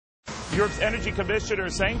Europe's energy commissioner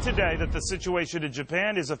is saying today that the situation in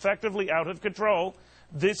Japan is effectively out of control.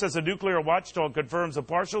 This, as a nuclear watchdog, confirms a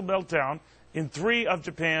partial meltdown in 3 of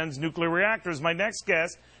Japan's nuclear reactors. My next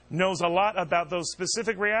guest knows a lot about those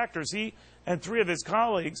specific reactors. He and 3 of his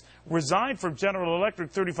colleagues resigned from General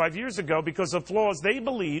Electric 35 years ago because of flaws they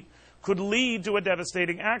believed could lead to a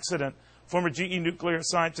devastating accident. Former GE nuclear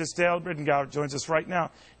scientist Dale Rittengower joins us right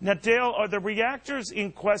now. Now, Dale, are the reactors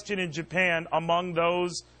in question in Japan among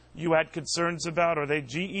those you had concerns about? Are they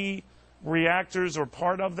GE reactors or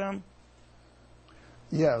part of them?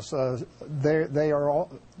 Yes, they are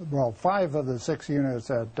all, well, 5 of the 6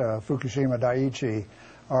 units at Fukushima Daiichi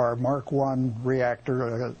are Mark I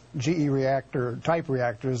reactor, GE reactor type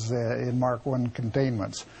reactors in Mark I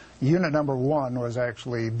containments. Unit number 1 was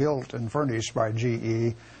actually built and furnished by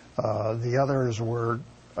GE. The others were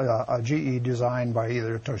a GE design by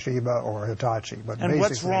either Toshiba or Hitachi. But and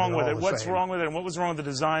what's wrong with it? What's wrong with it? And what was wrong with the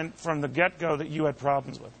design from the get-go that you had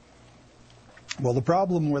problems with? Well, the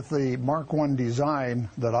problem with the Mark I design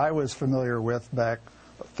that I was familiar with back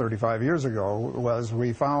 35 years ago was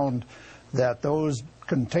we found that those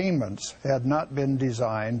containments had not been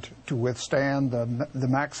designed to withstand the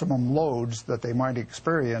maximum loads that they might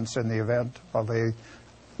experience in the event of a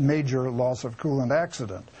major loss of coolant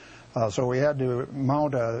accident. So we had to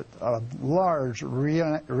mount a large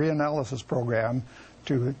reanalysis program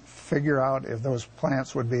to figure out if those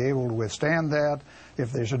plants would be able to withstand that,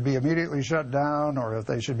 if they should be immediately shut down, or if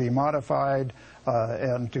they should be modified,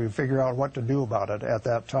 and to figure out what to do about it at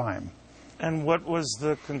that time. And what was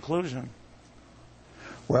the conclusion?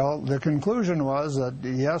 Well, the conclusion was that,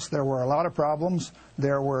 yes, there were a lot of problems.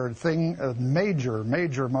 There were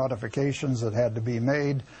major modifications that had to be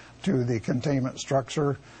made to the containment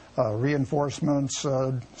structure, reinforcements,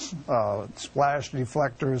 splash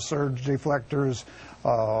deflectors, surge deflectors,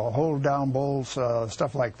 hold-down bolts,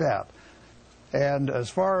 stuff like that. And as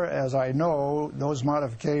far as I know, those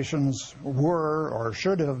modifications were or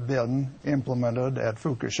should have been implemented at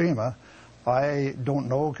Fukushima. I don't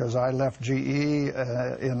know because I left GE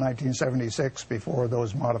in 1976 before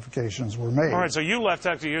those modifications were made. All right, so you left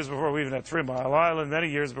actually years before we even had 3 Mile Island, many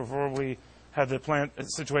years before we had the plant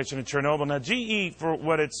situation in Chernobyl. Now, GE, for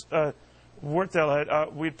what it's worth,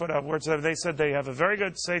 we put out words, they said they have a very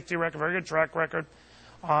good safety record, very good track record,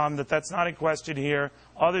 that's not in question here.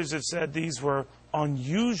 Others have said these were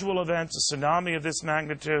unusual events. A tsunami of this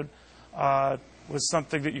magnitude was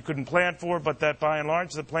something that you couldn't plan for, but that by and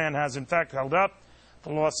large the plan has in fact held up.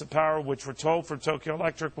 The loss of power, which we're told from Tokyo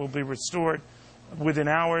Electric will be restored within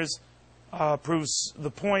hours, proves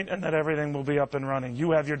the point, and that everything will be up and running.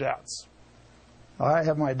 You have your doubts. I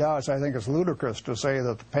have my doubts. I think it's ludicrous to say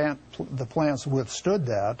that the plants withstood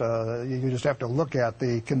that. You just have to look at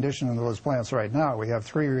the condition of those plants right now. We have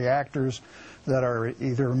 3 reactors that are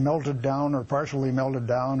either melted down or partially melted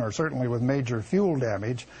down, or certainly with major fuel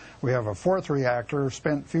damage. We have a 4th reactor,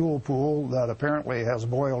 spent fuel pool, that apparently has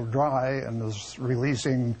boiled dry and is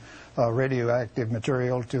releasing radioactive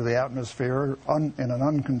material to the atmosphere in an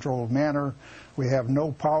uncontrolled manner. We have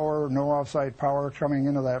no power, no off-site power coming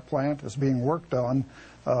into that plant. It's being worked on.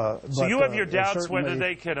 So you have your doubts whether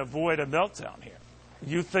they can avoid a meltdown here.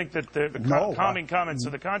 You think that the calming comments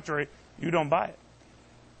to the contrary, you don't buy it.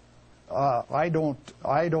 I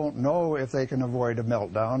don't know if they can avoid a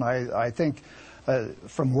meltdown. I think,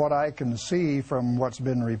 from what I can see from what's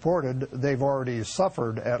been reported, they've already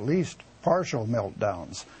suffered at least partial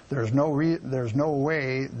meltdowns. There's no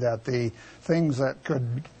way that the things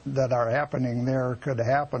that are happening there could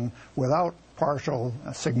happen without partial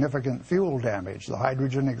significant fuel damage, the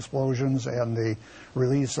hydrogen explosions and the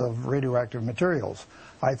release of radioactive materials.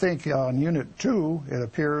 I think on Unit 2, it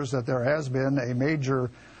appears that there has been a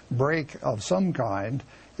major break of some kind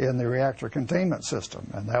in the reactor containment system,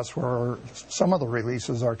 and that's where some of the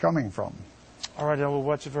releases are coming from. All right, I will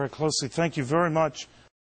watch it very closely. Thank you very much